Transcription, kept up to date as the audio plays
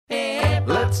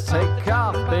Let's take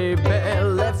off, baby.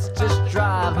 Let's just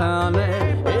drive, honey,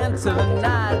 into the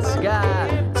night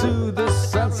sky, to the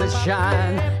sunset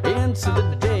shine, into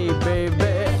the day,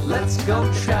 baby. Let's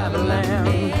go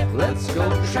traveling. Let's go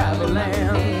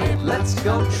traveling. Let's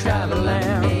go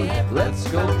traveling. Let's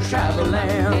go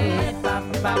traveling.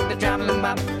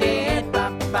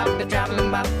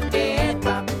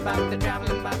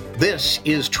 This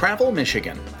is Travel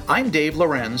Michigan. I'm Dave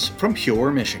Lorenz from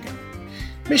Pure, Michigan.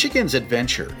 Michigan's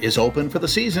adventure is open for the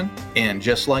season, and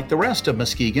just like the rest of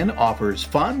Muskegon, offers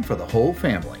fun for the whole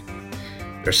family.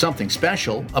 There's something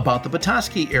special about the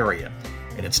Petoskey area,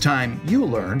 and it's time you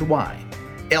learned why.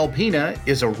 Alpena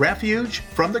is a refuge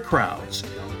from the crowds,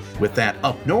 with that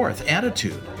up north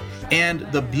attitude, and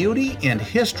the beauty and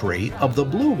history of the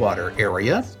Blue Water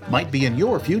area might be in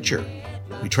your future.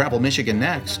 We travel Michigan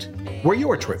next, where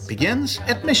your trip begins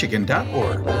at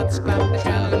michigan.org. Let's go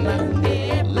traveling.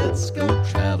 Let's go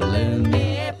traveling.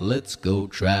 Let's go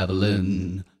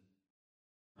traveling.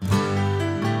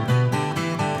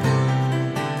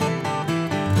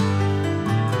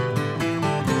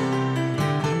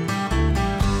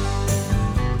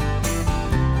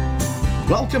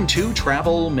 Welcome to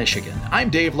Travel Michigan. I'm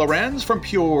Dave Lorenz from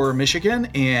Pure, Michigan,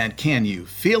 and can you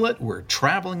feel it? We're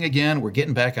traveling again. We're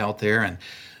getting back out there, and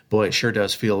boy, it sure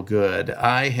does feel good.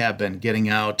 I have been getting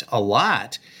out a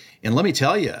lot, and let me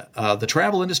tell you, the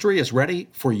travel industry is ready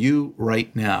for you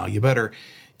right now. You better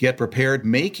get prepared.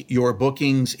 Make your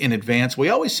bookings in advance. We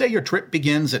always say your trip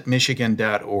begins at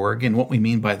michigan.org, and what we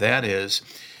mean by that is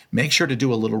make sure to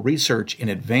do a little research in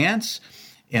advance,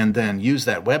 and then use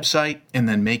that website, and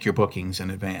then make your bookings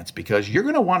in advance, because you're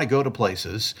going to want to go to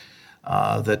places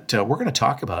that we're going to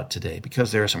talk about today,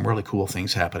 because there are some really cool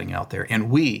things happening out there, and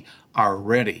we are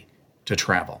ready to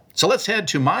travel. So let's head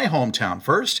to my hometown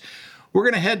first. We're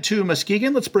going to head to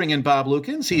Muskegon. Let's bring in Bob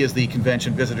Lukens. He is the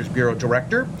Convention Visitors Bureau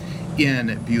Director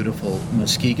in beautiful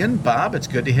Muskegon. Bob, it's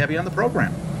good to have you on the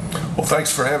program. Well,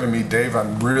 thanks for having me, Dave.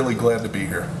 I'm really glad to be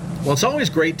here. Well, it's always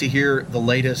great to hear the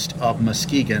latest of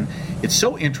Muskegon. It's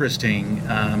so interesting.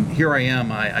 Here I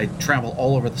am. I travel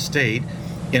all over the state,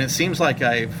 and it seems like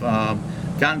I've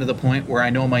gotten to the point where I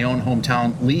know my own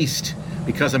hometown least,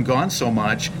 because I'm gone so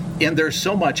much, and there's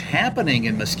so much happening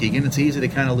in Muskegon. It's easy to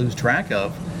kind of lose track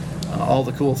of all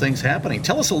the cool things happening.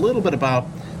 Tell us a little bit about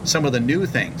some of the new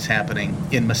things happening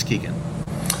in Muskegon.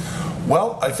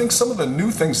 Well, I think some of the new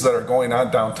things that are going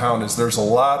on downtown is there's a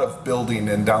lot of building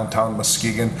in downtown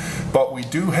Muskegon, but we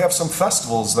do have some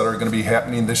festivals that are going to be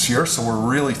happening this year, so we're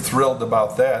really thrilled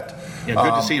about that. Yeah,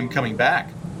 good to see them coming back.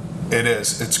 It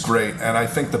is. It's great. And I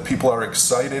think the people are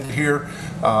excited here,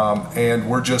 and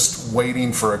we're just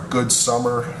waiting for a good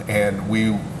summer, and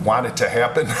we want it to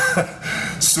happen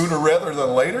sooner rather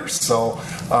than later. So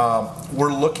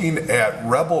we're looking at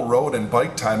Rebel Road and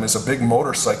Bike Time as a big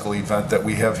motorcycle event that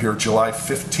we have here July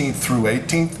 15th through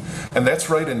 18th, and that's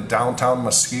right in downtown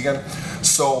Muskegon.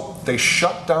 So they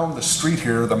shut down the street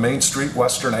here, the main street,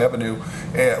 Western Avenue,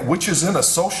 which is in a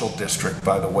social district,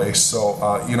 by the way. So,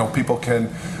 people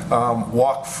can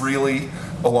walk freely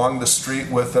along the street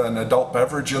with an adult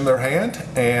beverage in their hand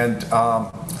and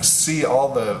see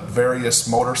all the various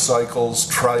motorcycles,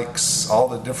 trikes, all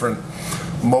the different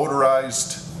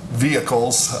motorized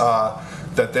vehicles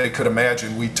that they could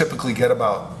imagine. We typically get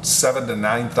about 7,000 to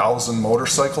 9,000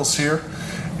 motorcycles here,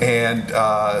 and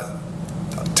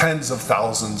tens of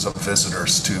thousands of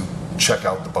visitors to check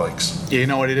out the bikes. Yeah, you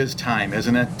know what, it is time,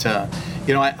 isn't it?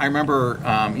 I remember,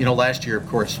 last year, of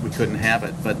course, we couldn't have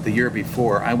it, but the year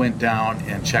before, I went down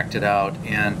and checked it out,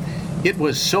 and it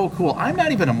was so cool. I'm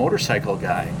not even a motorcycle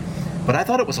guy, but I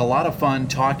thought it was a lot of fun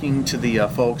talking to the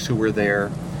folks who were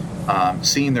there,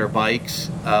 seeing their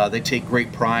bikes. They take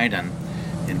great pride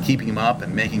in keeping them up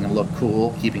and making them look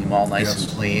cool, keeping them all nice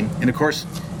and clean. And of course,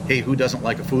 hey, who doesn't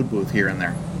like a food booth here and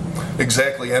there?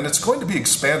 Exactly, and it's going to be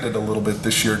expanded a little bit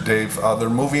this year, Dave. They're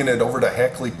moving it over to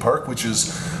Hackley Park, which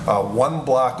is one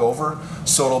block over,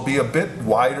 so it'll be a bit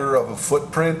wider of a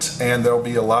footprint, and there'll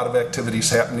be a lot of activities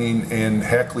happening in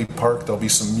Hackley Park. There'll be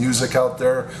some music out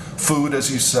there, food,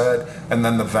 as you said, and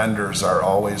then the vendors are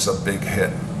always a big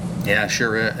hit. Yeah,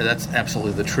 sure. That's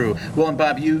absolutely the truth. Well, and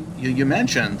Bob, you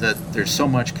mentioned that there's so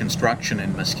much construction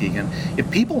in Muskegon.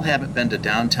 If people haven't been to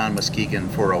downtown Muskegon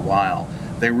for a while,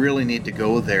 they really need to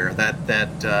go there.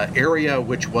 That area,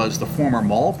 which was the former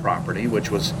mall property, which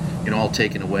was all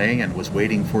taken away and was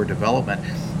waiting for development,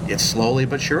 it's slowly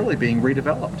but surely being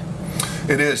redeveloped.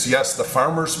 It is, yes. The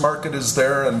farmers market is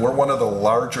there, and we're one of the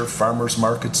larger farmers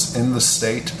markets in the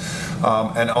state.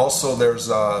 And also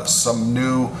there's some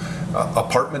new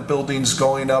apartment buildings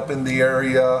going up in the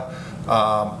area,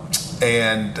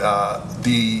 and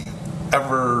the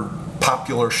ever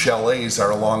popular chalets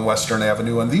are along Western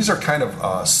Avenue, and these are kind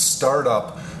of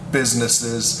startup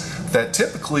businesses that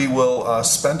typically will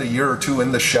spend a year or two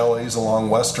in the chalets along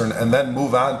Western and then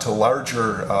move on to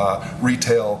larger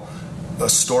retail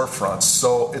storefronts.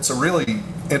 So it's a really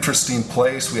interesting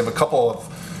place. We have a couple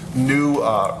of new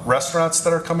restaurants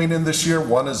that are coming in this year.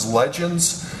 One is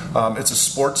Legends. It's a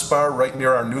sports bar right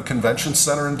near our new convention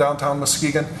center in downtown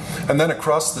Muskegon. And then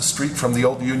across the street from the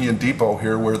old Union Depot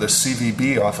here, where the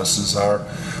CVB offices are,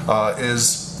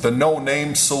 is the No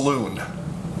Name Saloon.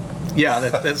 Yeah,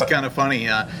 that's kind of funny.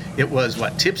 It was,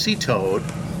 Tipsy Toad.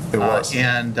 It was.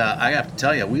 And I have to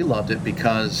tell you, we loved it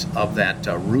because of that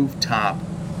rooftop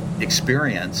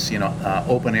experience,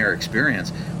 open air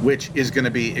experience, which is going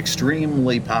to be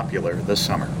extremely popular this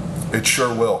summer. It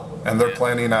sure will. And they're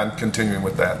planning on continuing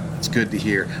with that. It's good to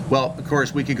hear. Well, of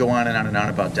course, we could go on and on and on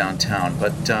about downtown,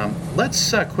 but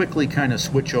let's quickly kind of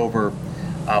switch over.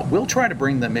 We'll try to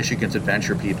bring the Michigan's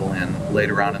Adventure people in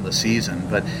later on in the season,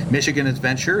 but Michigan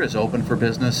Adventure is open for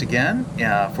business again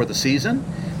for the season,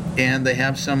 and they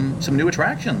have some new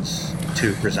attractions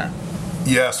to present.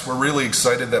 Yes, we're really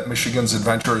excited that Michigan's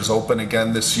Adventure is open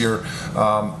again this year.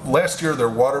 Last year, their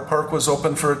water park was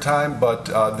open for a time, but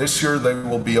this year they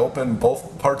will be open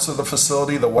both parts of the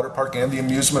facility, the water park and the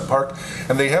amusement park,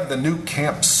 and they have the new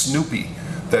Camp Snoopy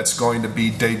that's going to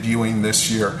be debuting this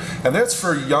year. And that's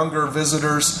for younger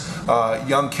visitors,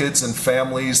 young kids and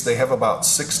families. They have about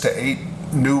 6 to 8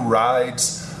 new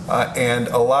rides and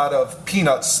a lot of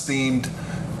Peanuts themed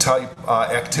type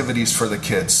activities for the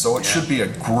kids. So it should be a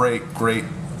great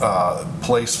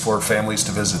place for families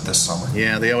to visit this summer.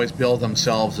 Yeah, they always build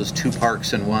themselves as 2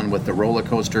 parks in one, with the roller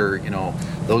coaster,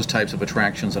 those types of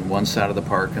attractions on one side of the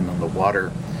park, and then the water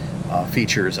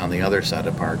features on the other side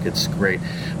of the park. It's great.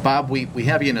 Bob, we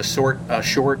have you in a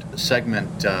short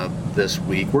segment this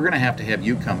week. We're going to have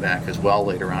you come back as well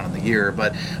later on in the year,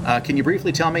 but can you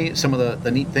briefly tell me some of the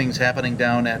neat things happening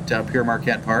down at Pere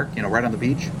Marquette Park, right on the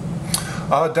beach?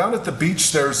 Down at the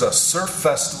beach, there's a surf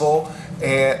festival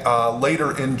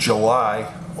later in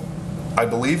July, I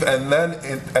believe, and then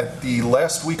at the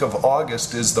last week of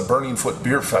August is the Burning Foot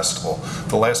Beer Festival,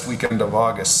 the last weekend of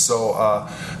August. So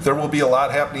there will be a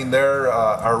lot happening there.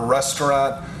 Our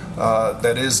restaurant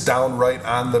that is down right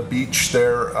on the beach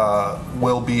there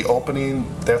will be opening.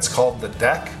 That's called The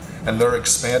Deck, and they're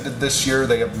expanded this year.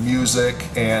 They have music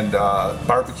and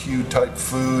barbecue type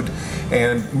food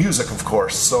and music, of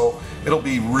course. So it'll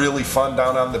be really fun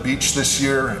down on the beach this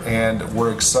year, and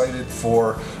we're excited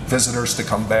for visitors to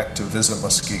come back to visit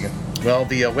Muskegon. Well,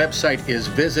 the website is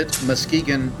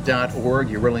visitmuskegon.org.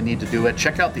 You really need to do it.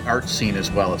 Check out the art scene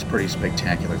as well. It's pretty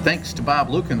spectacular. Thanks to Bob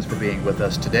Lukens for being with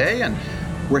us today, and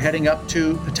we're heading up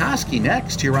to Petoskey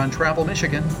next here on Travel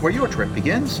Michigan, where your trip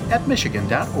begins at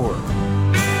michigan.org.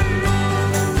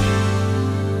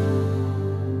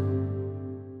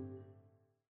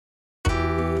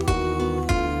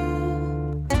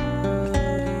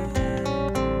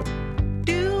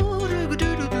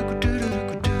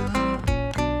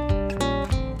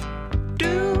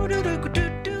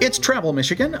 It's Travel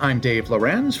Michigan. I'm Dave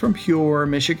Lorenz from Pure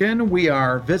Michigan. We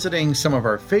are visiting some of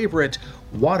our favorite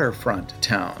waterfront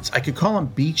towns. I could call them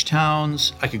beach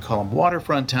towns. I could call them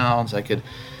waterfront towns. I could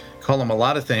call them a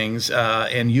lot of things.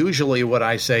 And usually what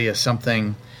I say is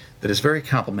something that is very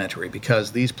complimentary,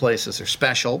 because these places are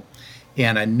special,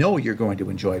 and I know you're going to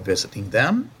enjoy visiting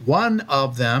them. One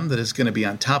of them that is going to be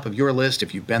on top of your list,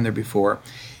 if you've been there before,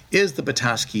 is the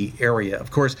Petoskey area. Of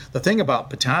course, the thing about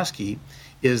Petoskey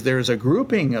is there's a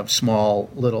grouping of small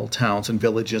little towns and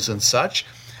villages and such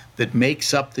that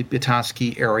makes up the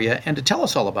Petoskey area. And to tell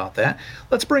us all about that,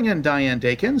 let's bring in Diane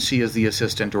Dakins. She is the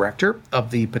Assistant Director of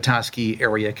the Petoskey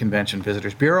Area Convention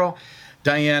Visitors Bureau.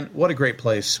 Diane, what a great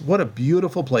place. What a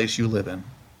beautiful place you live in.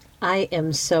 I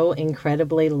am so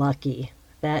incredibly lucky.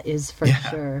 That is for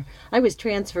sure. I was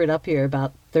transferred up here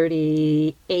about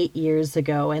 38 years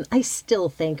ago, and I still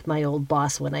thank my old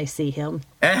boss when I see him.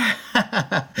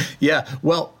 Yeah,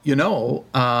 well,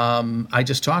 I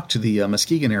just talked to the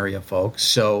Muskegon area folks,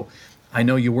 so I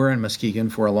know you were in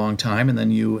Muskegon for a long time, and then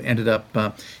you ended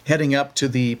up heading up to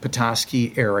the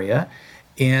Petoskey area.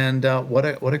 And what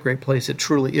a great place it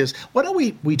truly is. Why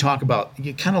don't we talk about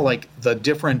kind of like the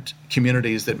different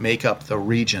communities that make up the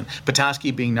region,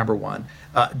 Petoskey being number one.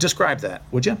 Describe that,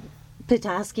 would you?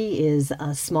 Petoskey is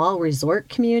a small resort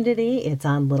community. It's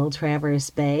on Little Traverse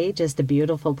Bay, just a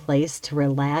beautiful place to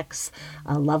relax,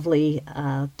 a lovely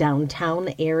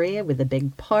downtown area with a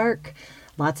big park,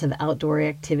 lots of outdoor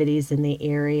activities in the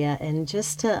area, and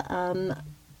just a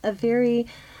very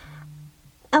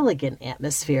elegant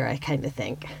atmosphere, I kind of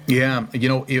think. Yeah,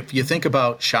 if you think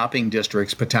about shopping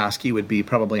districts, Petoskey would be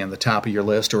probably on the top of your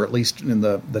list, or at least in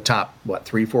the top,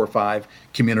 3, 4, 5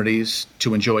 communities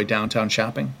to enjoy downtown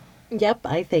shopping? Yep,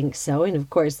 I think so. And of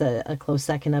course, a close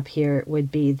second up here would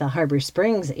be the Harbor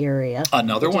Springs area.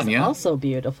 Another which one, is yeah. Also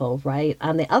beautiful, right?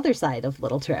 On the other side of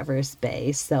Little Traverse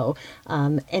Bay. So,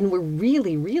 and we're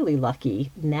really, really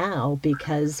lucky now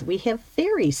because we have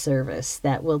ferry service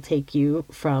that will take you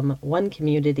from one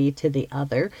community to the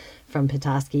other, from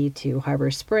Petoskey to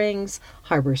Harbor Springs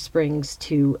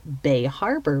to Bay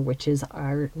Harbor, which is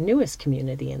our newest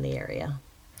community in the area.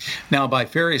 Now, by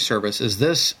ferry service, is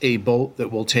this a boat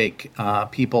that will take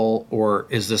people, or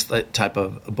is this the type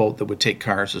of boat that would take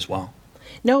cars as well?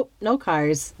 Nope, no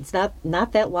cars. It's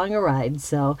not that long a ride.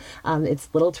 So it's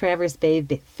Little Traverse Bay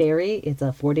Ferry. It's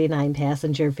a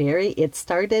 49-passenger ferry. It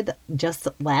started just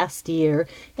last year.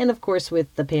 And, of course,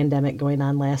 with the pandemic going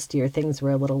on last year, things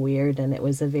were a little weird, and it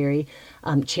was a very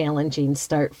challenging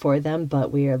start for them.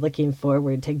 But we are looking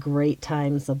forward to great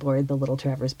times aboard the Little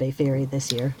Traverse Bay Ferry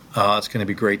this year. It's going to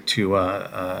be great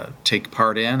to take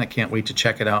part in. I can't wait to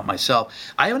check it out myself.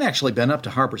 I haven't actually been up to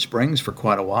Harbor Springs for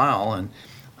quite a while, and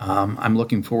I'm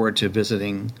looking forward to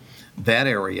visiting that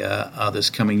area this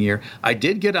coming year. I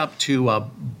did get up to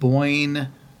Boyne.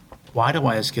 Why do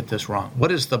I always get this wrong?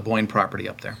 What is the Boyne property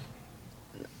up there?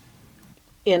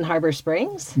 In Harbor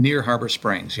Springs? Near Harbor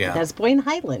Springs, yeah. That's Boyne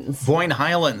Highlands. Boyne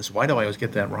Highlands. Why do I always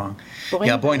get that wrong?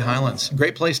 Boyne Highlands.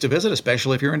 Great place to visit,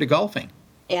 especially if you're into golfing.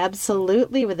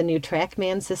 Absolutely, with a new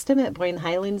TrackMan system at Boyne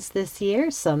Highlands this year,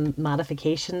 some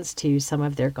modifications to some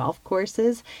of their golf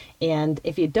courses. And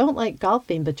if you don't like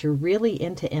golfing, but you're really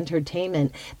into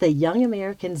entertainment, the Young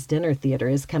Americans Dinner Theater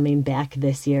is coming back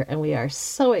this year. And we are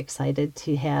so excited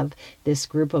to have this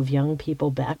group of young people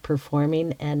back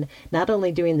performing, and not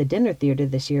only doing the dinner theater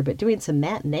this year, but doing some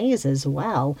matinees as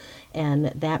well. And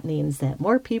that means that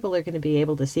more people are going to be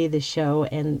able to see the show,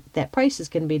 and that price is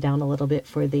going to be down a little bit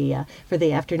for the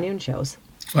afternoon shows.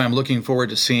 Well, I'm looking forward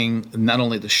to seeing not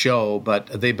only the show, but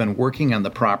they've been working on the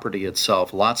property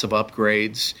itself. Lots of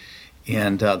upgrades,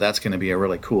 and that's going to be a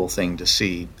really cool thing to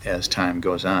see as time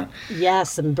goes on.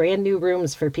 Yes, some brand new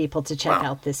rooms for people to check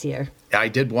out this year. I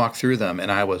did walk through them,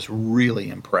 and I was really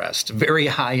impressed. Very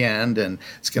high end, and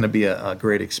it's going to be a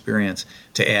great experience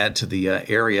to add to the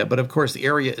area. But, of course, the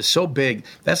area is so big.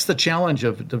 That's the challenge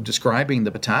of describing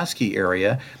the Petoskey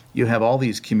area. You have all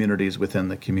these communities within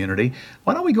the community.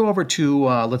 Why don't we go over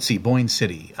to, Boyne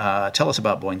City. Tell us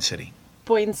about Boyne City.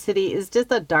 Boyne City is just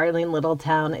a darling little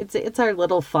town. It's our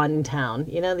little fun town.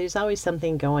 There's always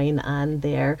something going on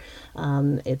there.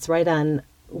 It's right on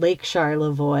Lake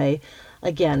Charlevoix.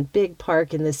 Again, big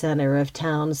park in the center of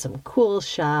town, some cool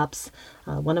shops.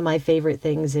 One of my favorite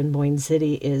things in Boyne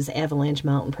City is Avalanche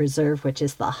Mountain Preserve, which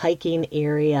is the hiking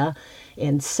area.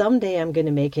 And someday I'm going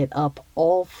to make it up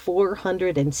all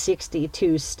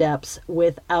 462 steps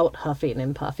without huffing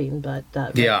and puffing. But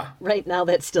right now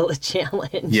that's still a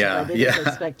challenge. Yeah, but it's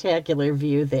a spectacular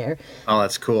view there. Oh,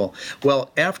 that's cool.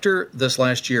 Well, after this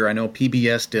last year, I know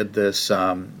PBS did this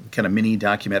kind of mini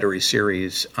documentary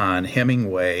series on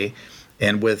Hemingway.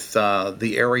 And with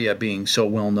the area being so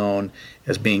well known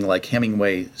as being like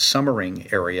Hemingway Summering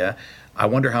area, I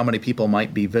wonder how many people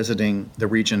might be visiting the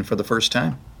region for the first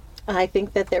time. I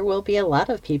think that there will be a lot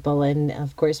of people. And,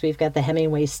 of course, we've got the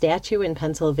Hemingway statue in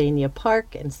Pennsylvania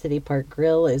Park, and City Park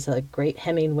Grill is a great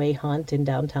Hemingway hunt in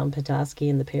downtown Petoskey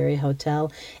in the Perry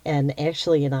Hotel. And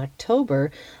actually in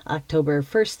October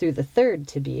 1st through the 3rd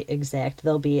to be exact,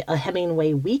 there'll be a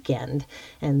Hemingway weekend,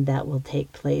 and that will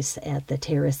take place at the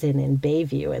Terrace Inn in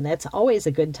Bayview. And that's always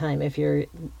a good time if you're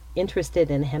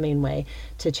interested in Hemingway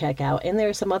to check out. And there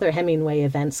are some other Hemingway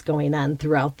events going on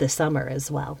throughout the summer as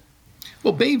well.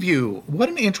 Well, Bayview, what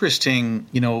an interesting,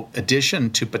 addition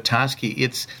to Petoskey.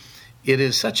 It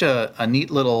is such a neat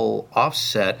little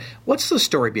offset. What's the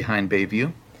story behind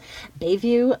Bayview?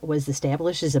 Bayview was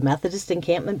established as a Methodist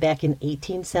encampment back in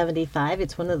 1875.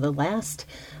 It's one of the last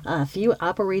few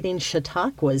operating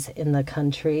chautauquas in the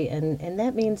country, and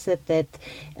that means that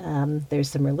there's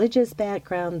some religious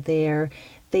background there.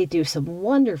 They do some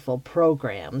wonderful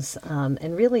programs,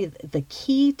 and really the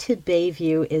key to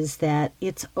Bayview is that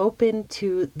it's open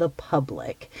to the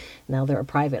public. Now, there are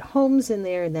private homes in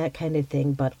there and that kind of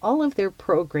thing, but all of their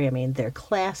programming, their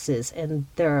classes, and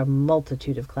there are a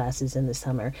multitude of classes in the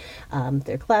summer,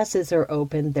 their classes are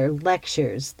open, their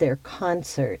lectures, their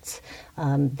concerts.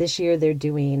 This year they're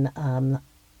doing a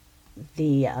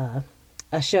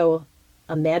show,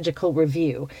 A Magical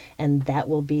Review, and that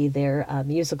will be their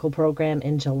musical program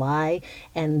in July.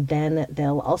 And then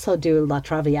they'll also do La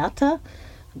Traviata,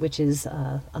 which is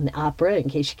an opera, in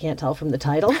case you can't tell from the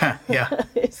title. Yeah.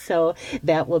 So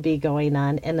that will be going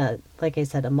on. And like I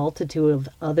said, a multitude of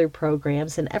other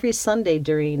programs. And every Sunday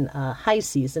during high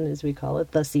season, as we call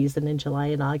it, the season in July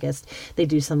and August, they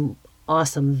do some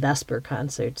awesome Vesper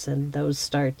concerts, and those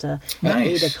start at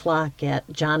 8 o'clock at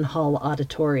John Hall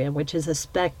Auditorium, which is a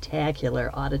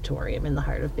spectacular auditorium in the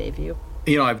heart of Bayview.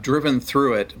 You know, I've driven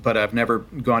through it, but I've never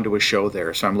gone to a show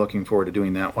there, so I'm looking forward to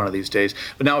doing that one of these days.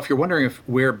 But now, if you're wondering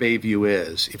where Bayview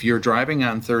is, if you're driving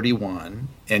on 31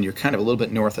 and you're kind of a little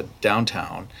bit north of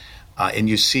downtown, and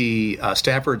you see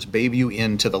Stafford's Bayview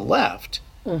Inn to the left,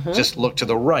 just look to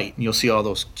the right, and you'll see all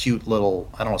those cute little,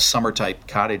 summer-type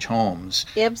cottage homes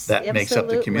that makes up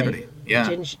the community.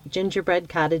 Yeah. Gingerbread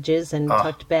cottages, and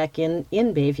tucked back in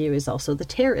Bayview is also the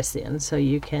Terrace Inn, so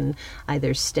you can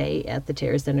either stay at the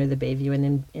Terrace Inn or the Bayview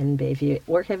Inn in Bayview,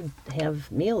 or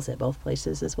have meals at both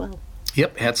places as well.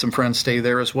 Yep, had some friends stay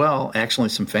there as well. Actually,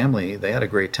 some family. They had a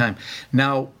great time.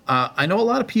 Now, I know a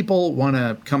lot of people want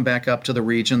to come back up to the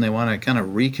region. They want to kind of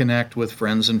reconnect with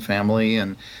friends and family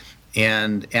and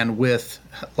with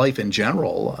life in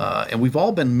general. And we've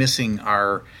all been missing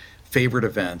our favorite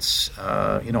events,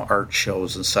 art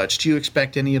shows and such. Do you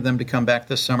expect any of them to come back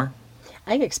this summer?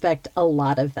 I expect a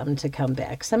lot of them to come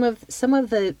back. Some of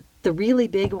the really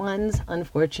big ones,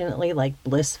 unfortunately, like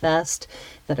Bliss Fest,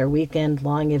 that are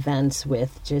weekend-long events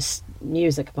with just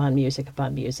music upon music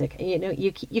upon music. You know,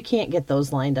 you can't get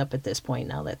those lined up at this point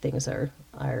now that things are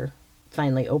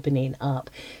finally opening up.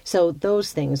 So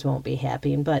those things won't be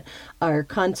happening. But our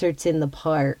concerts in the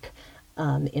park,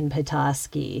 in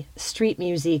Petoskey, street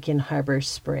music in Harbor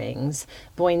Springs,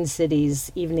 Boyne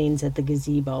City's Evenings at the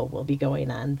Gazebo will be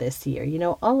going on this year. You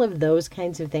know, all of those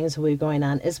kinds of things will be going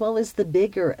on, as well as the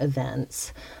bigger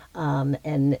events.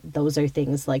 And those are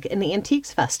things like an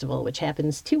Antiques Festival, which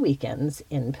happens 2 weekends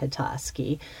in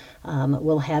Petoskey.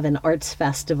 We'll have an arts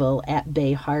festival at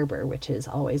Bay Harbor, which is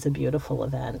always a beautiful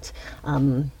event.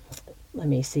 Let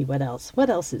me see what else. What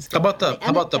else is going on?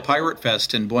 How about the Pirate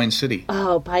Fest in Boyne City?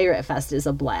 Oh, Pirate Fest is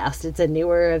a blast. It's a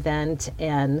newer event,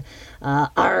 and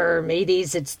our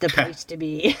mateys, it's the place to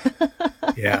be.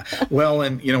 Yeah. Well,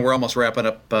 and we're almost wrapping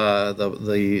up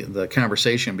the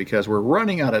conversation because we're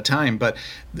running out of time. But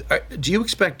do you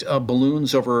expect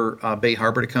balloons over Bay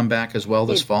Harbor to come back as well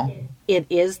this fall? It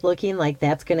is looking like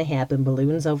that's going to happen.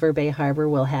 Balloons over Bay Harbor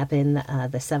will happen the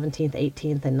 17th,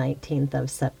 18th, and 19th of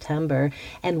September.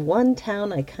 And one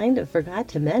town I kind of forgot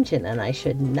to mention, and I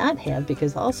should not have,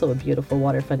 because also a beautiful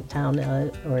waterfront town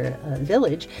or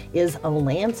village, is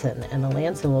Alanson. And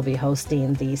Alanson will be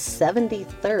hosting the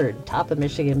 73rd Top of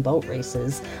Michigan boat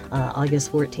races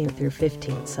August 14th through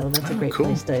 15th. So that's a great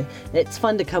place to... It's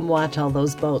fun to come watch all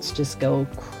those boats just go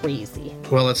crazy.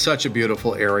 Well, it's such a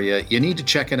beautiful area. You need to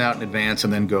check it out in advance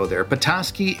and then go there.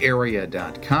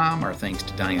 PetoskeyArea.com. Our thanks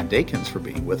to Diane Dakins for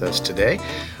being with us today.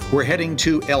 We're heading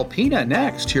to Alpena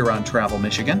next here on Travel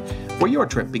Michigan, where your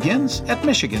trip begins at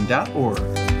Michigan.org.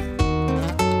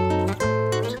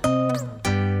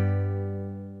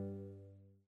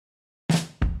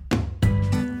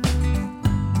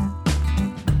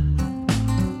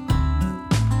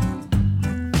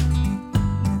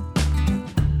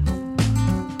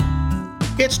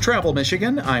 It's Travel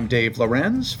Michigan. I'm Dave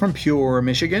Lorenz from Pure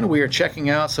Michigan. We are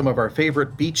checking out some of our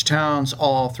favorite beach towns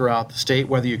all throughout the state,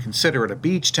 whether you consider it a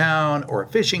beach town or a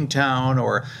fishing town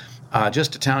or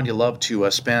just a town you love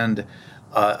to spend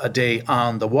a day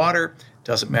on the water.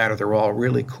 Doesn't matter. They're all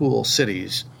really cool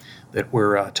cities that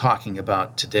we're talking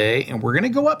about today. And we're going to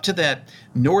go up to that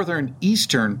northern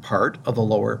eastern part of the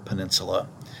Lower Peninsula.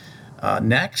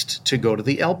 Next, to go to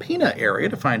the Alpena area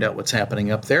to find out what's happening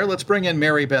up there. Let's bring in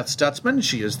Mary Beth Stutzman.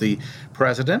 She is the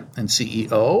president and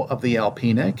CEO of the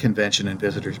Alpena Convention and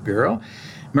Visitors Bureau.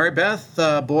 Mary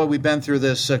Beth, boy, we've been through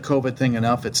this COVID thing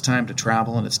enough. It's time to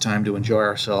travel and it's time to enjoy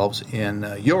ourselves in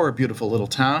your beautiful little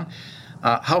town.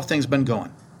 How have things been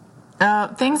going?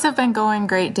 Things have been going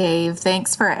great, Dave.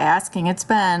 Thanks for asking. It's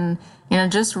been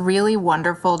just really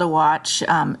wonderful to watch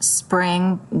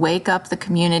spring wake up the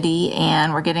community,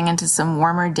 and we're getting into some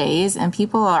warmer days, and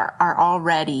people are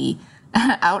already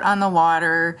out on the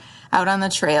water, out on the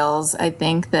trails. I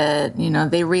think that,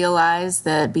 they realize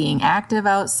that being active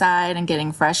outside and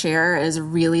getting fresh air is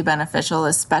really beneficial,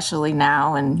 especially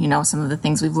now, and, some of the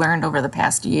things we've learned over the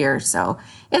past year. So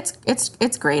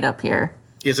it's great up here.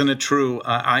 Isn't it true?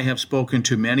 I have spoken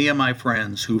to many of my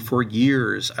friends who for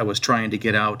years I was trying to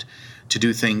get out to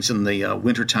do things in the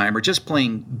wintertime or just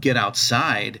plain get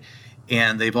outside,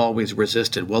 and they've always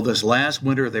resisted. Well, this last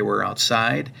winter they were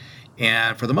outside,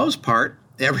 and for the most part,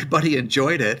 everybody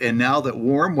enjoyed it. And now that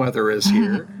warm weather is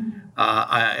here,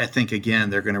 I think, again,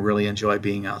 they're going to really enjoy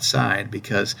being outside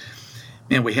because,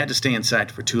 man, we had to stay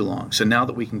inside for too long. So now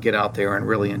that we can get out there and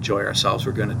really enjoy ourselves,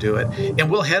 we're going to do it. And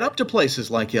we'll head up to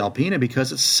places like Alpena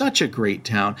because it's such a great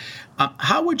town.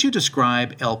 How would you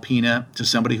describe Alpena to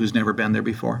somebody who's never been there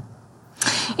before?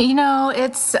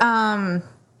 It's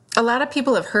a lot of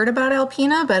people have heard about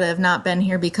Alpena, but have not been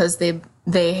here because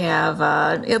they have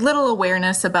a little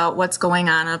awareness about what's going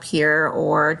on up here,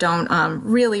 or don't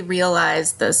really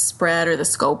realize the spread or the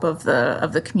scope of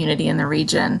the community in the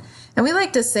region. And we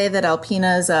like to say that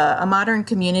Alpena is a modern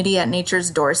community at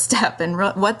nature's doorstep. And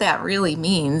what that really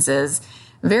means is,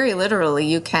 very literally,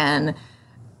 you can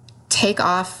take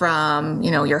off from,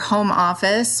 your home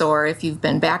office, or if you've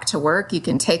been back to work, you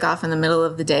can take off in the middle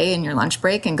of the day in your lunch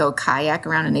break and go kayak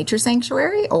around a nature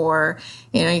sanctuary, or,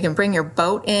 you can bring your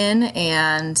boat in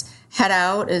and head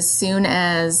out as soon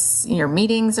as your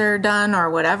meetings are done or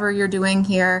whatever you're doing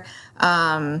here.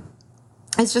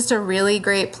 It's just a really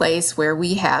great place where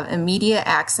we have immediate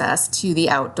access to the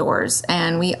outdoors.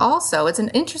 And we also, it's an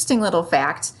interesting little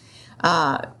fact,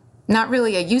 not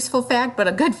really a useful fact, but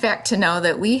a good fact to know,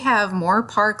 that we have more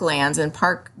parklands and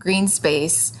park green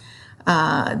space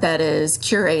that is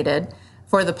curated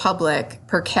for the public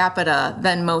per capita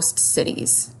than most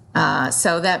cities.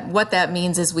 So that what that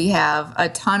means is we have a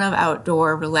ton of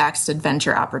outdoor relaxed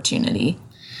adventure opportunity.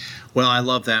 Well, I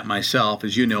love that myself.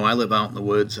 As you know, I live out in the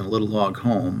woods in a little log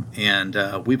home, and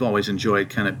we've always enjoyed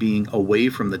kind of being away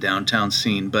from the downtown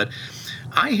scene. But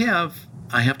I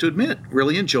have to admit,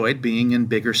 really enjoyed being in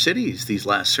bigger cities these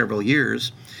last several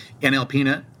years. And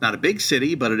Alpena, not a big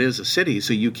city, but it is a city,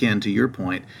 so you can, to your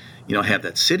point, have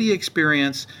that city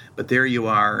experience. But there you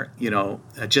are,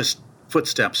 just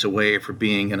footsteps away from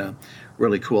being in a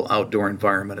really cool outdoor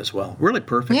environment as well. Really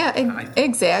perfect. Yeah,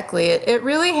 exactly. It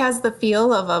really has the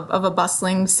feel of a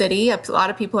bustling city. A lot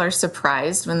of people are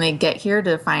surprised when they get here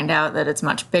to find out that it's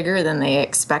much bigger than they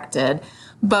expected.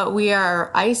 But we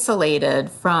are isolated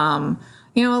from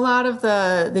a lot of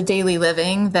the daily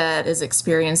living that is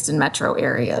experienced in metro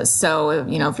areas. So,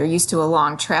 if you're used to a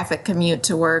long traffic commute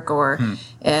to work, or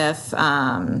if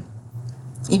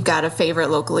you've got a favorite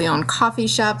locally owned coffee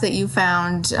shop that you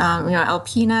found,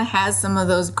 Alpena has some of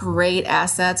those great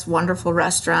assets, wonderful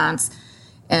restaurants,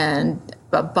 and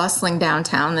a bustling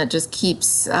downtown that just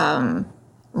keeps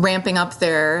ramping up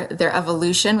their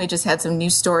evolution. We just had some new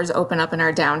stores open up in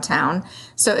our downtown.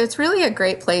 So it's really a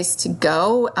great place to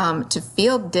go to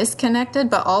feel disconnected,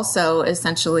 but also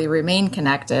essentially remain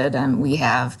connected. And we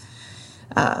have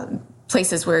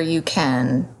places where you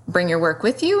can bring your work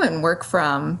with you and work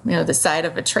from, the side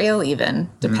of a trail even,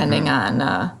 depending on,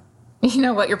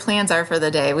 what your plans are for the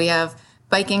day. We have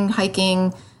biking,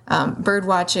 hiking, bird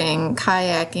watching,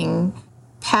 kayaking,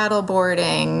 paddle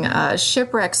boarding,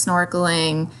 shipwreck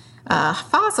snorkeling,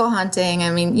 fossil hunting.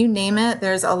 I mean, you name it,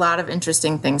 there's a lot of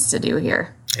interesting things to do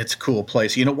here. It's a cool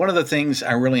place. One of the things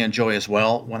I really enjoy as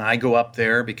well when I go up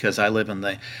there, because I live in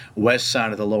the west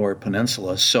side of the Lower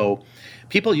Peninsula, so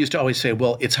people used to always say,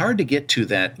 well, it's hard to get to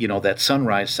that, that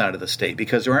sunrise side of the state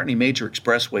because there aren't any major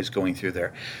expressways going through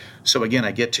there. So again,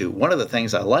 I get to one of the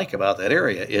things I like about that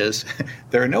area is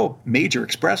there are no major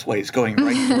expressways going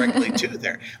right directly to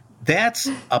there. That's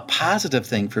a positive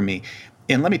thing for me.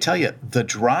 And let me tell you, the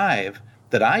drive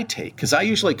that I take, because I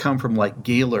usually come from like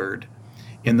Gaylord,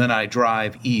 and then I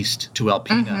drive east to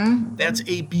Alpena. That's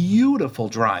a beautiful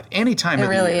drive. Anytime it of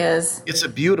the really year, is. It's a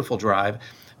beautiful drive.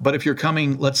 But if you're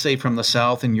coming, let's say, from the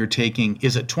south and you're taking,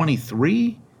 is it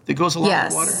 23 that goes along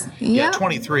the water? Yeah,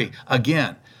 23.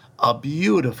 Again, a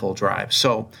beautiful drive.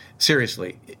 So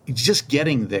seriously, just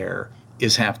getting there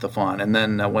is half the fun. And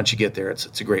then once you get there,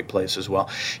 it's a great place as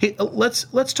well. Hey,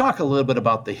 let's talk a little bit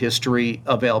about the history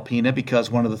of Alpena,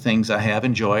 because one of the things I have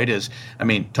enjoyed is,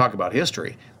 talk about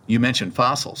history. You mentioned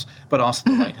fossils, but also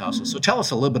the lighthouses. So tell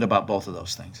us a little bit about both of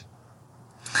those things.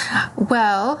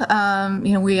 Well,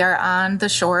 we are on the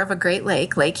shore of a great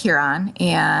lake, Lake Huron,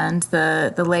 and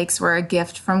the lakes were a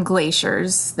gift from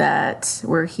glaciers that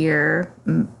were here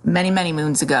many, many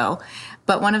moons ago.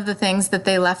 But one of the things that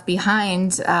they left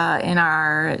behind in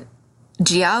our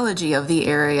geology of the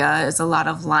area is a lot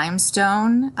of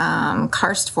limestone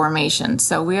karst formation.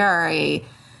 So we are a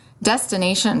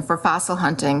destination for fossil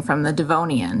hunting from the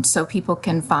Devonian. So people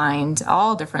can find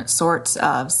all different sorts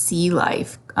of sea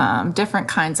life, different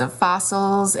kinds of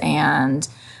fossils and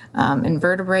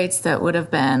invertebrates that would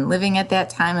have been living at that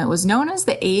time. It was known as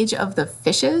the age of the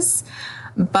fishes,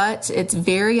 but it's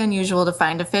very unusual to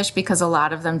find a fish because a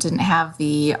lot of them didn't have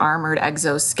the armored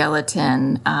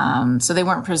exoskeleton, so they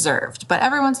weren't preserved. But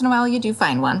every once in a while you do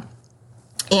find one.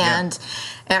 And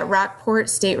at Rockport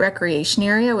State Recreation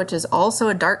Area, which is also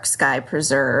a dark sky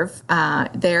preserve,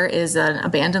 there is an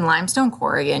abandoned limestone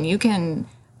quarry, and you can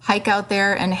hike out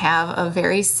there and have a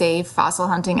very safe fossil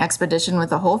hunting expedition with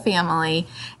the whole family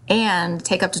and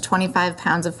take up to 25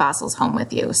 pounds of fossils home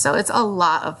with you. So it's a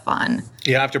lot of fun.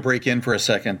 Yeah, I have to break in for a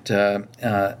second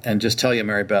and just tell you,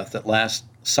 Mary Beth, that last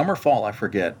summer, fall, I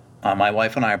forget, my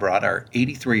wife and I brought our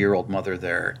 83-year-old mother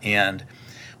there, and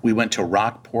we went to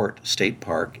Rockport State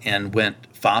Park and went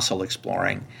fossil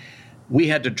exploring. We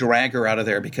had to drag her out of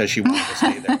there because she wanted to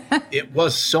stay there. It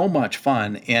was so much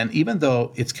fun, and even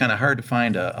though it's kind of hard to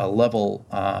find a level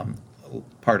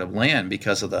part of land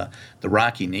because of the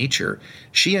rocky nature,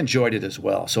 she enjoyed it as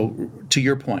well. So to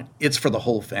your point, it's for the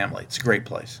whole family. It's a great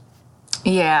place.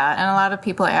 Yeah, and a lot of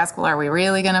people ask, well, are we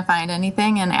really going to find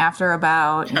anything? And after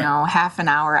about, half an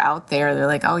hour out there, they're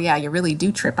like, oh, yeah, you really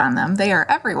do trip on them. They are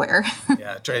everywhere.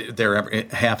 Yeah, they're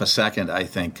half a second, I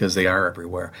think, because they are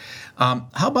everywhere.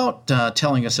 How about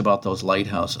telling us about those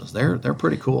lighthouses? They're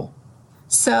pretty cool.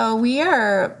 So we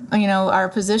are, our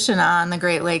position on the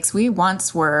Great Lakes, we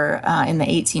once were in the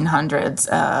 1800s,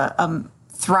 a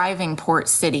thriving port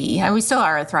city. And we still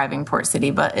are a thriving port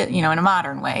city, but, in a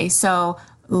modern way. So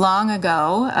long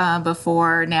ago,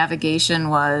 before navigation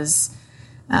was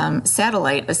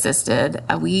satellite assisted,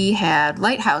 we had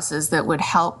lighthouses that would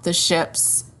help the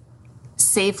ships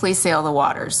safely sail the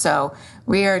waters. So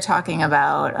we are talking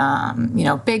about,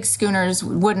 big schooners,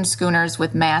 wooden schooners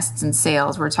with masts and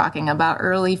sails. We're talking about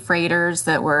early freighters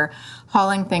that were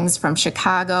hauling things from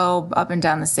Chicago up and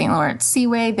down the St. Lawrence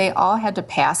Seaway. They all had to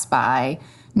pass by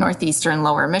northeastern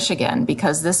Lower Michigan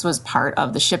because this was part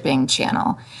of the shipping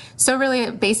channel. So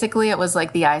really, basically, it was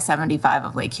like the I-75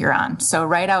 of Lake Huron. So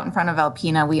right out in front of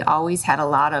Alpena, we always had a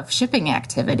lot of shipping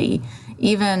activity.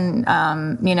 Even,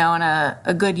 in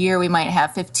a good year, we might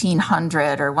have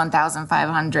 1,500 or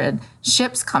 1,500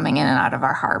 ships coming in and out of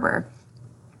our harbor,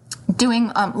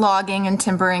 doing logging and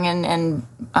timbering and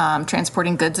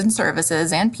transporting goods and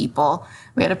services and people.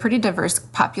 We had a pretty diverse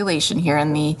population here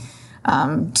in the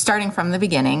starting from the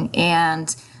beginning.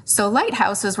 And so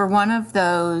lighthouses were one of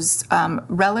those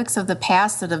relics of the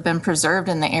past that have been preserved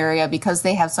in the area because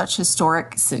they have such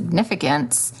historic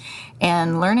significance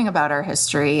and learning about our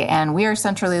history. And we are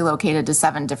centrally located to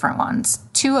 7 different ones,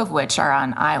 2 of which are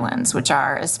on islands, which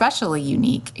are especially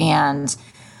unique. And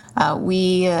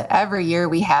we every year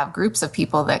we have groups of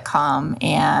people that come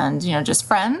and, just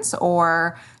friends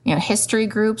or, history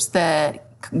groups that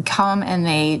come and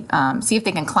they see if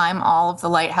they can climb all of the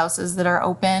lighthouses that are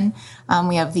open.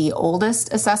 We have the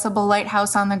oldest accessible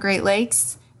lighthouse on the Great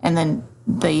Lakes and then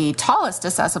the tallest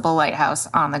accessible lighthouse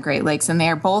on the Great Lakes, and they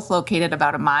are both located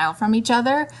about a mile from each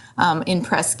other in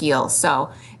Presqu'Île.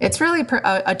 So it's really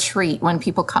a treat when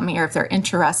people come here if they're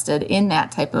interested in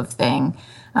that type of thing.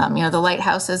 The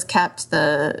lighthouses kept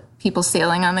the people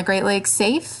sailing on the Great Lakes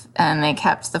safe, and they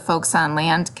kept the folks on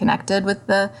land connected with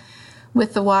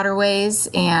the waterways,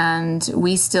 and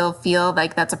we still feel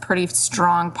like that's a pretty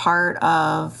strong part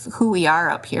of who we are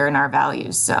up here and our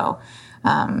values. So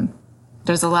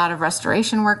there's a lot of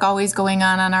restoration work always going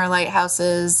on our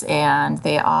lighthouses, and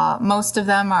most of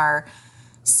them are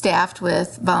staffed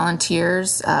with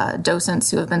volunteers,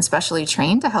 docents who have been specially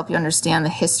trained to help you understand the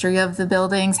history of the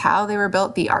buildings, how they were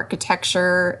built, the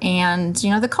architecture, and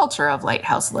the culture of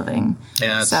lighthouse living.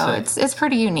 Yeah, so it's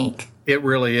pretty unique. It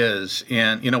really is.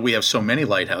 And, we have so many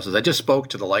lighthouses. I just spoke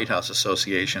to the Lighthouse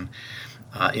Association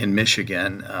in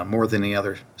Michigan, more than any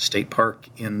other state park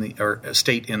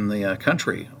state in the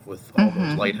country with all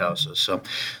those lighthouses. So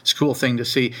it's a cool thing to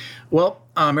see. Well,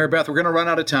 Mary Beth, we're going to run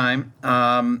out of time.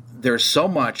 There's so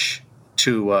much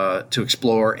to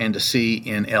explore and to see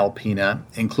in Alpena,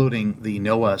 including the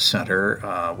NOAA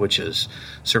Center, which is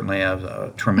certainly has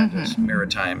a tremendous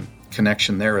maritime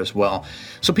connection there as well.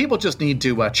 So people just need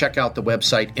to check out the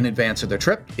website in advance of their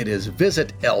trip. It is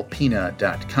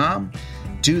visitalpena.com.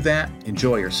 Do that.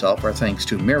 Enjoy yourself. Our thanks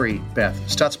to Mary Beth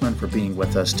Stutzman for being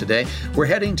with us today. We're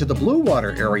heading to the Blue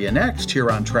Water area next here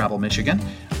on Travel Michigan,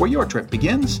 where your trip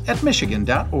begins at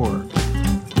michigan.org.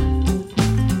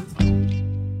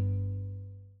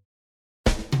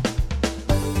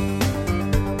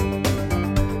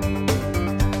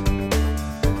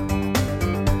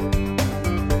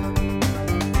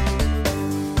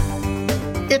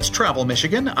 It's Travel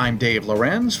Michigan. I'm Dave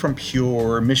Lorenz from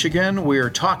Pure Michigan. We're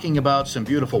talking about some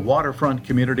beautiful waterfront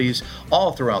communities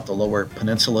all throughout the Lower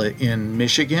Peninsula in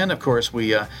Michigan. Of course,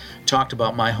 we talked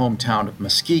about my hometown of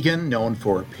Muskegon, known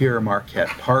for Pere Marquette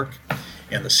Park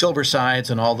and the Silversides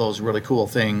and all those really cool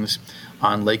things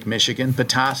on Lake Michigan.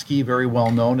 Petoskey, very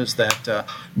well known as that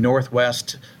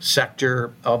northwest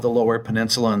sector of the Lower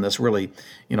Peninsula, and this really,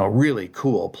 really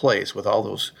cool place with all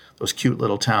those cute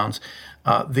little towns.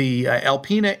 The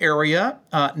Alpena area,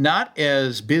 not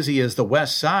as busy as the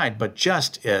west side, but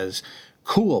just as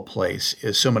cool place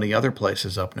as so many other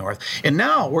places up north. And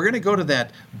now we're going to go to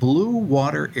that blue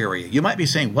water area. You might be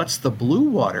saying, what's the blue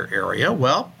water area?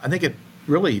 Well, I think it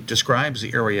really describes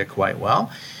the area quite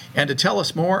well. And to tell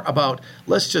us more about,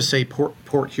 let's just say,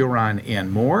 Port Huron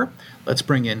and more, let's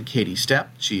bring in Katie Stepp.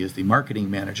 She is the marketing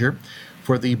manager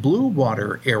for the Blue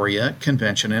Water Area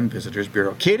Convention and Visitors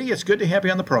Bureau. Katie, it's good to have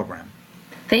you on the program.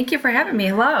 Thank you for having me.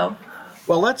 Hello.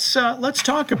 Well, let's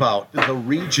talk about the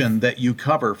region that you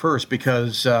cover first,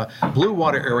 because Blue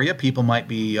Water Area, people might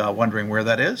be wondering where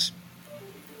that is.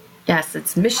 Yes,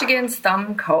 it's Michigan's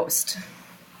Thumb Coast.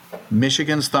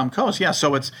 Michigan's Thumb Coast, yeah.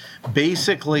 So it's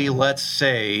basically, let's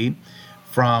say,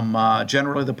 from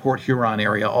generally the Port Huron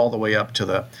area all the way up to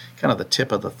the kind of the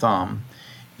tip of the thumb.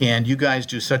 And you guys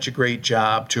do such a great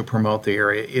job to promote the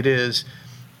area. It is,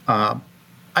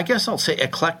 I guess I'll say,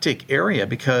 eclectic area,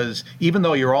 because even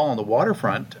though you're all on the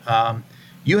waterfront,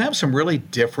 you have some really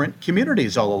different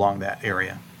communities all along that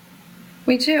area.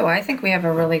 We do. I think we have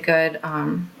a really good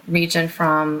region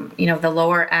from, the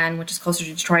lower end, which is closer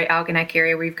to Detroit, Algonac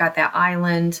area, where you've got that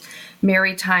island,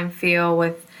 maritime feel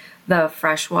with the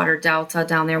freshwater delta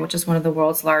down there, which is one of the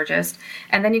world's largest.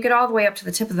 And then you get all the way up to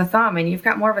the tip of the thumb, and you've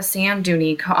got more of a sand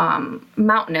dune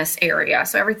mountainous area,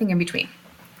 so everything in between.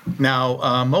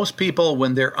 Now, most people,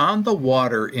 when they're on the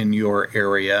water in your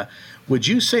area, would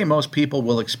you say most people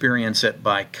will experience it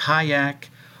by kayak,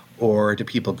 or do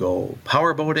people go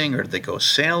powerboating, or do they go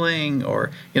sailing,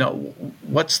 or,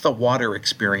 what's the water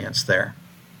experience there?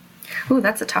 Ooh,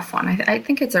 that's a tough one. I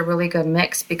think it's a really good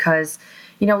mix because,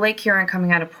 Lake Huron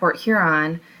coming out of Port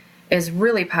Huron is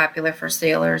really popular for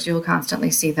sailors. You'll constantly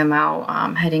see them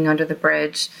out heading under the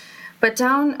bridge. But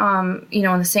down, in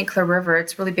the St. Clair River,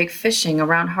 it's really big fishing.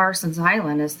 Around Harson's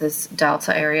Island is this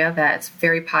delta area that's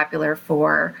very popular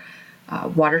for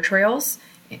water trails,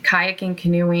 kayaking,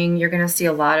 canoeing. You're going to see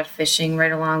a lot of fishing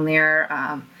right along there.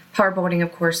 Powerboating,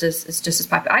 of course, is just as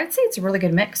popular. I'd say it's a really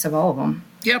good mix of all of them.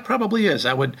 Yeah, it probably is.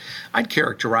 I'd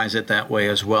characterize it that way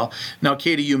as well. Now,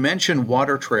 Katie, you mentioned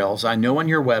water trails. I know on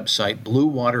your website,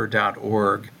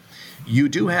 bluewater.org, you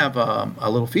do have a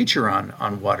little feature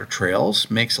on water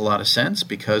trails. Makes a lot of sense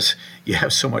because you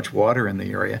have so much water in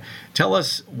the area. Tell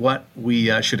us what we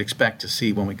should expect to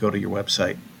see when we go to your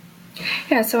website.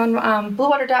 Yeah, so on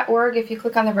bluewater.org, if you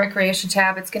click on the recreation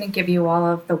tab, it's going to give you all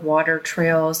of the water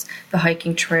trails, the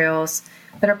hiking trails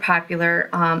that are popular.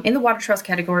 In the water trails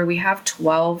category, we have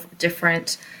 12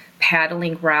 different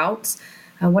paddling routes.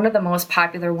 One of the most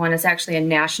popular one is actually a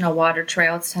national water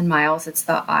trail. It's 10 miles. It's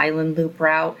the Island Loop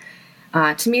route.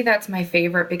 To me, that's my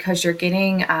favorite because you're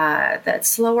getting that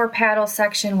slower paddle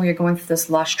section where you're going through this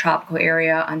lush tropical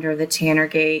area under the Tanner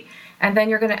Gate. And then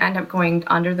you're going to end up going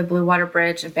under the Blue Water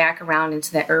Bridge and back around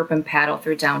into that urban paddle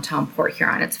through downtown Port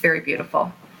Huron. It's very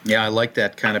beautiful. Yeah, I like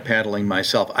that kind of paddling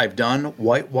myself. I've done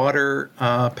whitewater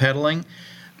paddling.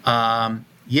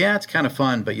 Yeah, it's kind of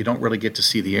fun, but you don't really get to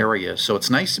see the area. So it's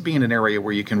nice to be in an area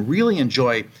where you can really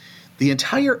enjoy the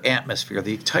entire atmosphere,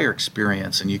 the entire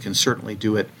experience, and you can certainly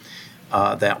do it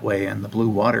that way in the Blue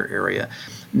Water area.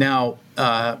 Now,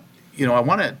 I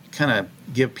want to kind of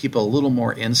give people a little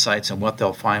more insights on what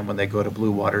they'll find when they go to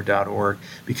bluewater.org,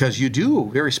 because you do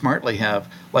very smartly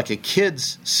have like a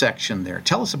kids section there.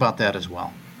 Tell us about that as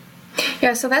well.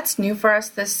 Yeah, so that's new for us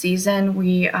this season.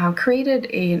 We created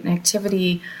an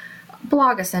activity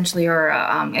blog, essentially, or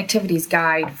activities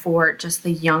guide for just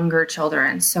the younger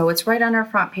children. So it's right on our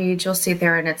front page. You'll see it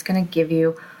there, and it's going to give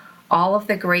you all of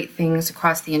the great things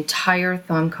across the entire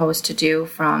Thumb Coast to do,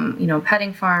 from,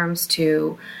 petting farms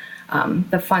to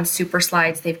the fun super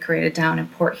slides they've created down in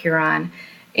Port Huron.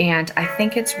 And I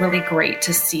think it's really great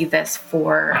to see this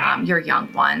for your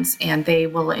young ones, and they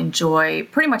will enjoy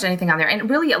pretty much anything on there. And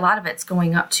really, a lot of it's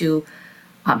going up to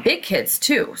big kids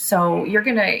too. So you're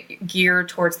going to gear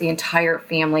towards the entire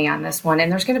family on this one. And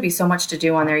there's going to be so much to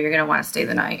do on there, you're going to want to stay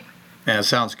the night. Yeah,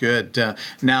 sounds good.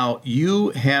 Now, you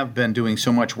have been doing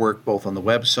so much work both on the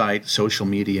website, social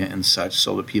media, and such,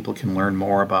 so that people can learn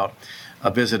more about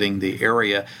visiting the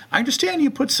area. I understand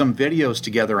you put some videos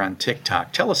together on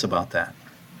TikTok. Tell us about that.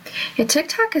 Yeah,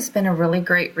 TikTok has been a really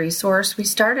great resource. We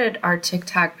started our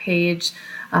TikTok page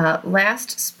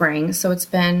last spring, so it's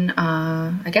been,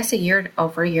 I guess,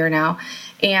 over a year now,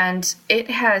 and it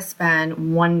has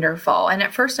been wonderful. And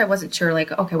at first I wasn't sure,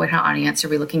 like, okay, what kind of audience are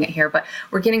we looking at here? But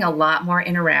we're getting a lot more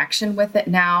interaction with it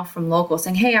now from locals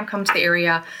saying, hey, I'm coming to the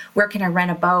area. Where can I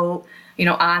rent a boat?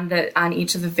 On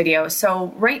each of the videos.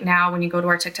 So right now, when you go to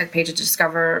our TikTok page to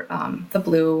discover the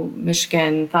Blue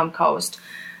Michigan Thumb Coast,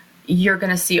 you're going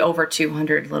to see over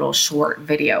 200 little short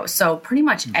videos. So pretty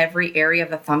much every area of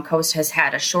the Thumb Coast has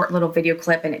had a short little video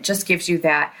clip, and it just gives you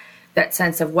that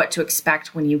sense of what to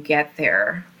expect when you get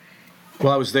there.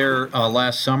 Well, I was there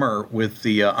last summer with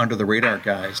the Under the Radar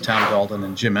guys, Tom Dalton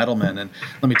and Jim Edelman, and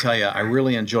let me tell you, I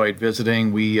really enjoyed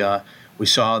visiting. We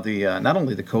saw the not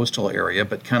only the coastal area,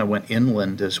 but kind of went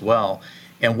inland as well.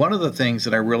 And one of the things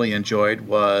that I really enjoyed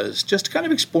was just kind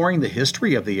of exploring the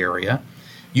history of the area.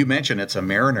 You mentioned it's a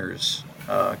mariner's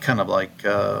kind of like,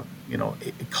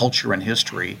 culture and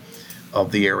history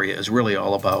of the area is really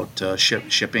all about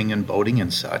shipping and boating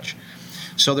and such.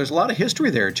 So there's a lot of history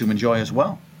there to enjoy as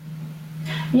well.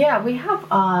 Yeah, we have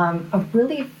a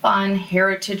really fun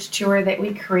heritage tour that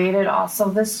we created also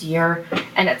this year,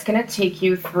 and it's going to take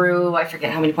you through, I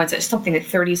forget how many points, it's something like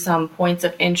 30-some points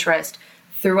of interest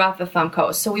throughout the Thumb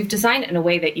Coast. So we've designed it in a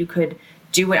way that you could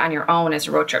do it on your own as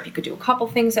a road trip. You could do a couple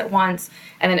things at once,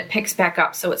 and then it picks back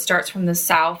up. So it starts from the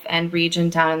south end region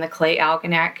down in the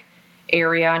Clay-Algonac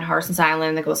area on Harson's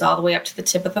Island that goes all the way up to the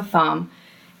tip of the thumb.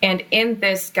 And in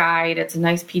this guide, it's a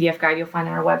nice PDF guide you'll find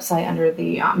on our website under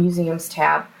the Museums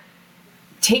tab,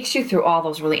 takes you through all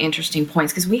those really interesting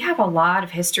points, because we have a lot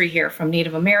of history here from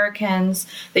Native Americans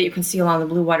that you can see along the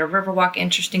Blue Water Riverwalk,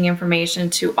 interesting information,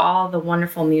 to all the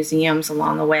wonderful museums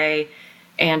along the way,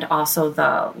 and also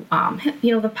the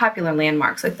the popular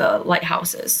landmarks like the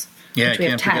lighthouses. Yeah, I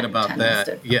can't forget about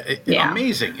that. Yeah,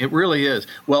 amazing. It really is.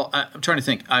 Well, I'm trying to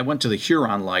think. I went to the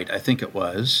Huron Light, I think it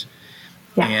was.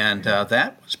 Yeah. And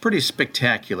that was pretty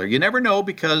spectacular. You never know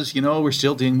because, we're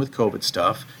still dealing with COVID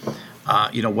stuff,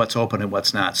 what's open and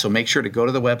what's not. So make sure to go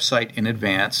to the website in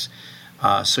advance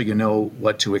so you know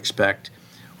what to expect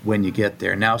when you get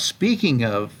there. Now, speaking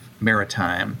of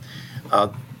maritime,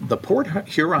 the Port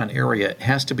Huron area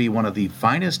has to be one of the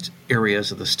finest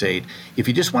areas of the state if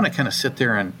you just want to kind of sit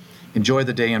there and enjoy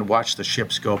the day and watch the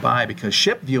ships go by, because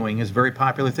ship viewing is a very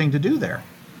popular thing to do there.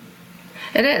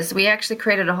 It is. We actually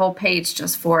created a whole page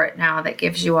just for it now that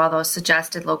gives you all those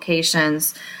suggested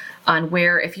locations on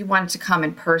where, if you wanted to come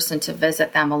in person to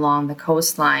visit them along the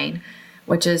coastline,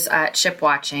 which is at Ship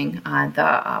Watching on the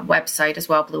website as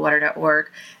well,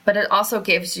 bluewater.org. But it also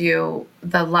gives you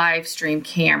the live stream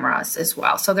cameras as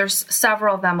well. So there's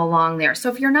several of them along there. So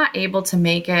if you're not able to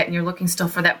make it and you're looking still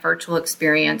for that virtual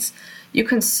experience, you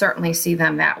can certainly see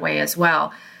them that way as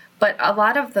well. But a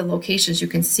lot of the locations you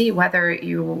can see, whether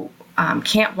you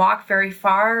can't walk very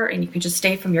far and you can just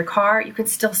stay from your car, you can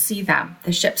still see them,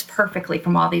 the ships, perfectly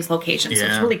from all these locations. Yeah. So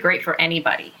it's really great for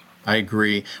anybody. I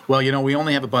agree. Well, we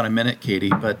only have about a minute, Katie,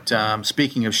 but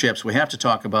speaking of ships, we have to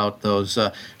talk about those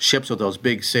ships with those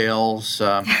big sails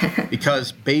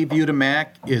because Bayview to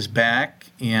Mac is back,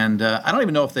 and I don't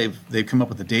even know if they've come up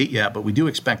with a date yet, but we do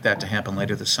expect that to happen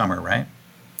later this summer, right?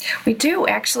 We do.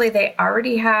 Actually, they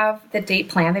already have the date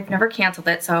planned. They've never canceled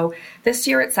it. So this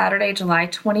year it's Saturday, July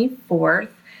 24th,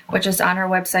 which is on our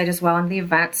website as well in the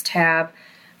events tab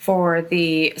for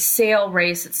the sail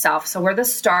race itself. So we're the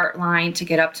start line to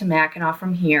get up to Mackinac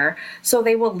from here. So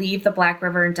they will leave the Black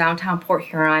River in downtown Port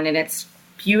Huron, and it's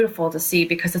beautiful to see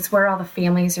because it's where all the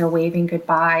families are waving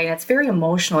goodbye, and it's a very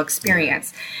emotional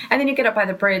experience. And then you get up by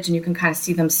the bridge and you can kind of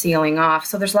see them sailing off.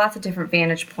 So there's lots of different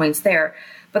vantage points there.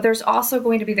 But there's also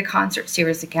going to be the concert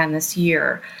series again this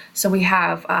year. So we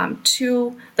have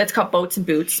two, that's called Boats and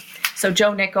Boots. So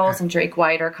Joe Nichols and Drake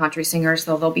White are country singers,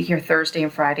 so they'll be here Thursday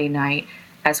and Friday night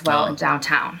as well in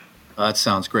downtown. That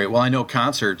sounds great. Well, I know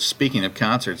concerts, speaking of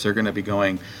concerts, they're going to be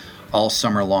going all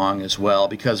summer long as well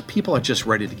because people are just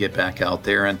ready to get back out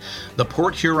there. And the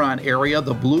Port Huron area,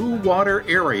 the Blue Water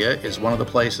area, is one of the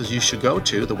places you should go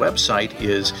to. The website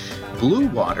is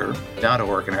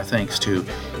bluewater.org. And our thanks to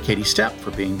Katie Stepp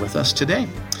for being with us today.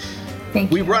 Thank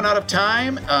you. We've run out of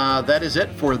time. That is it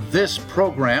for this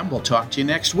program. We'll talk to you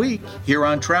next week here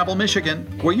on Travel Michigan,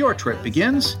 where your trip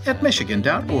begins at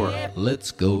michigan.org.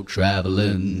 Let's go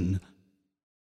traveling.